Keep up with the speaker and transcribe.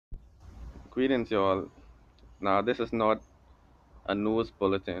Greetings, y'all. Now, this is not a news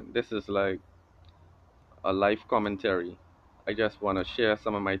bulletin. This is like a life commentary. I just want to share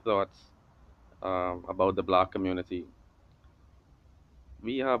some of my thoughts about the black community.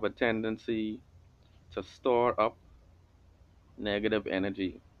 We have a tendency to store up negative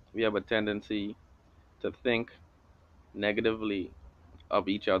energy. We have a tendency to think negatively of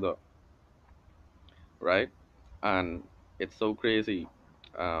each other, right? And it's so crazy.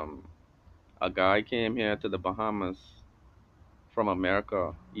 Um, a guy came here to the Bahamas from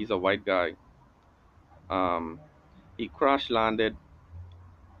America. He's a white guy. Um, he crash landed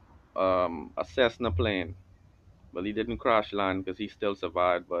a Cessna plane. Well, he didn't crash land because he still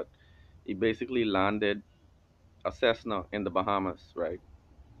survived, but he basically landed a Cessna in the Bahamas, right?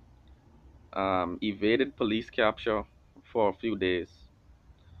 Evaded police capture for a few days.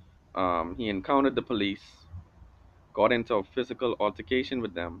 He encountered the police, got into a physical altercation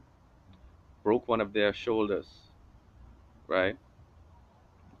with them, broke one of their shoulders, right?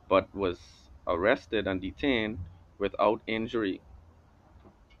 But was arrested and detained without injury,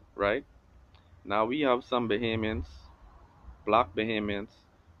 right? Now we have some Bahamians, black Bahamians,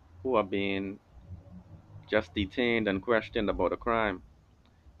 who are being just detained and questioned about a crime,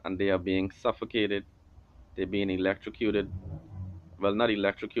 and they are being suffocated, they're being electrocuted. Well, not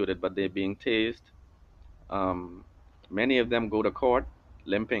electrocuted, but they're being tased. Um, Many of them go to court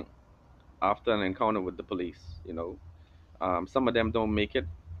limping after an encounter with the police. Some of them don't make it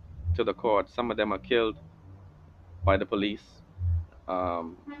to the court. Some of them are killed by the police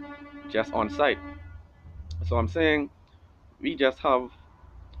um, just on site. So I'm saying we just have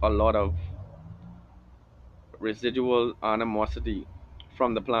a lot of residual animosity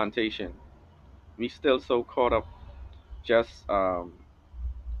from the plantation. We still so caught up just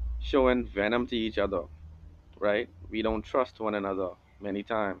showing venom to each other, right? We don't trust one another many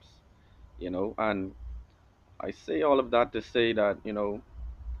times, and I say all of that to say that,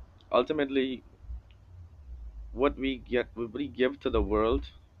 ultimately what we give to the world,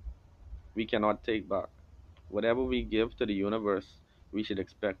 we cannot take back. Whatever we give to the universe, we should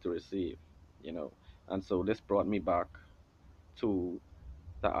expect to receive, you know. And so this brought me back to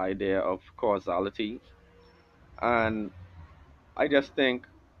the idea of causality. And I just think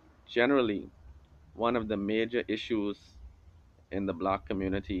generally one of the major issues in the black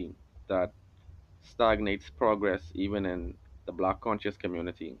community that stagnates progress even in the black conscious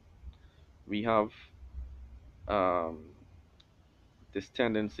community. We have um, this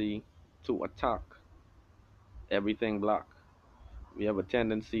tendency to attack everything black. We have a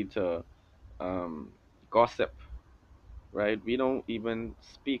tendency to um, gossip, right? We don't even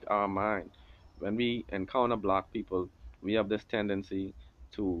speak our mind. When we encounter black people, we have this tendency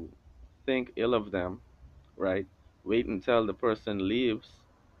to think ill of them, right? Wait until the person leaves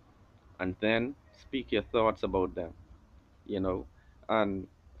and then speak your thoughts about them, you know. And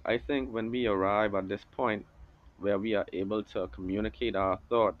I think when we arrive at this point where we are able to communicate our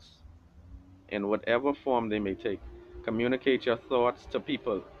thoughts in whatever form they may take, communicate your thoughts to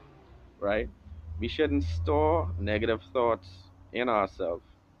people, right? We shouldn't store negative thoughts in ourselves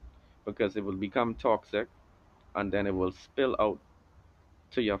because it will become toxic and then it will spill out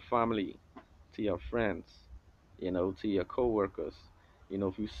to your family, to your friends, to your coworkers.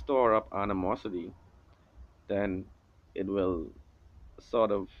 If you store up animosity, then it will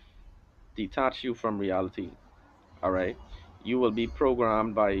sort of detach you from reality. All right, you will be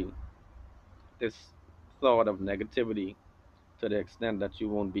programmed by this thought of negativity to the extent that you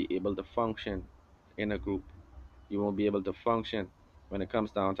won't be able to function in a group. You won't be able to function when it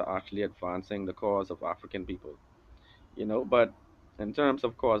comes down to actually advancing the cause of African people. But in terms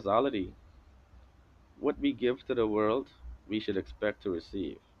of causality, what we give to the world, we should expect to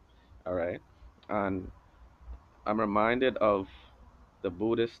receive. All right, and I'm reminded of the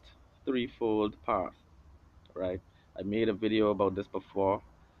Buddhist threefold path. Right, I made a video about this before.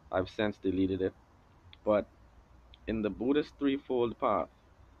 I've since deleted it, but in the Buddhist threefold path,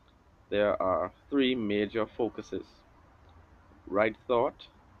 there are three major focuses: right thought,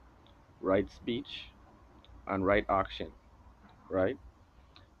 right speech, and right action, right?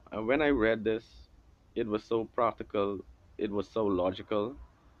 And when I read this, it was so practical, it was so logical,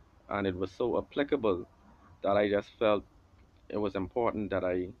 and it was so applicable that I just felt it was important that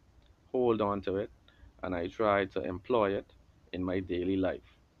I hold on to it and I try to employ it in my daily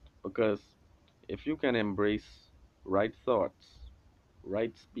life. Because if you can embrace right thoughts,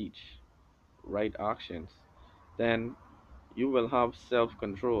 right speech, right actions, then you will have self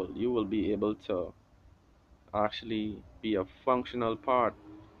control. You will be able to actually be a functional part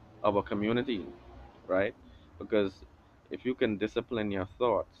of a community, right? Because if you can discipline your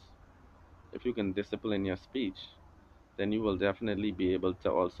thoughts, if you can discipline your speech, then you will definitely be able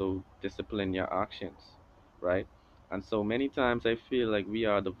to also discipline your actions, right? And so many times I feel like we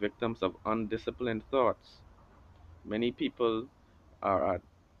are the victims of undisciplined thoughts. Many people are at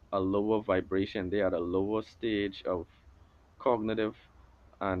a lower vibration, they are at a lower stage of cognitive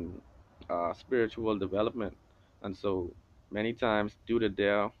and spiritual development. And so many times, due to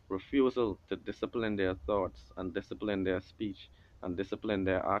their refusal to discipline their thoughts and discipline their speech and discipline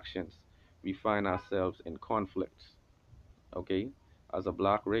their actions, we find ourselves in conflicts. Okay? As a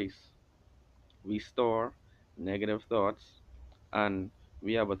black race, we store negative thoughts, and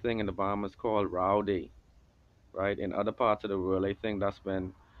we have a thing in the Bahamas called Row Day, right? In other parts of the world, I think that's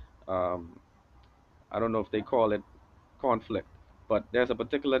when, um, I don't know if they call it conflict, but there's a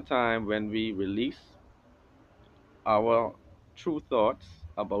particular time when we release our true thoughts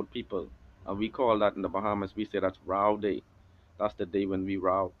about people, and we call that in the Bahamas, we say that's Row Day. That's the day when we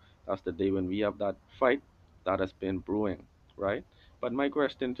row. That's the day when we have that fight that has been brewing, right? But my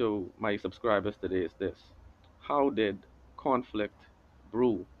question to my subscribers today is this: how did conflict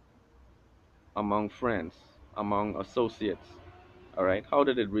brew among friends, among associates? All right, how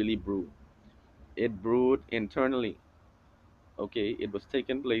did it really brew? It brewed internally. Okay, it was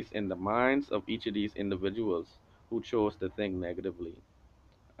taking place in the minds of each of these individuals who chose to think negatively.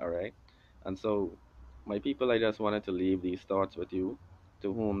 All right, and so, my people, I just wanted to leave these thoughts with you,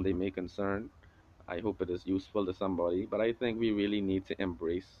 to whom they may concern. I hope it is useful to somebody, but I think we really need to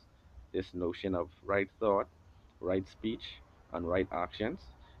embrace this notion of right thought, right speech, and right actions.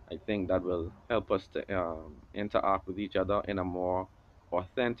 I think that will help us to interact with each other in a more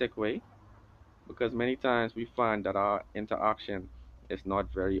authentic way, because many times we find that our interaction is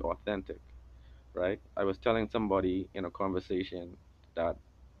not very authentic, right? I was telling somebody in a conversation that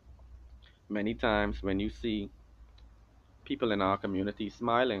many times when you see people in our community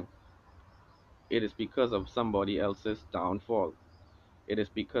smiling, it is because of somebody else's downfall. It is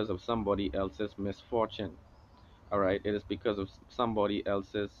because of somebody else's misfortune. All right. It is because of somebody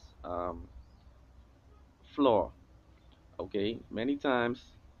else's um, flaw. Okay. Many times,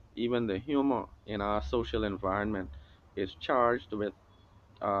 even the humor in our social environment is charged with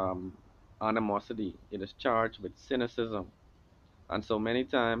um, animosity. It is charged with cynicism. And so many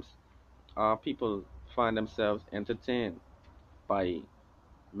times, our people find themselves entertained by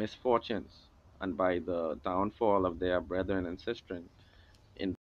misfortunes and by the downfall of their brethren and sistren in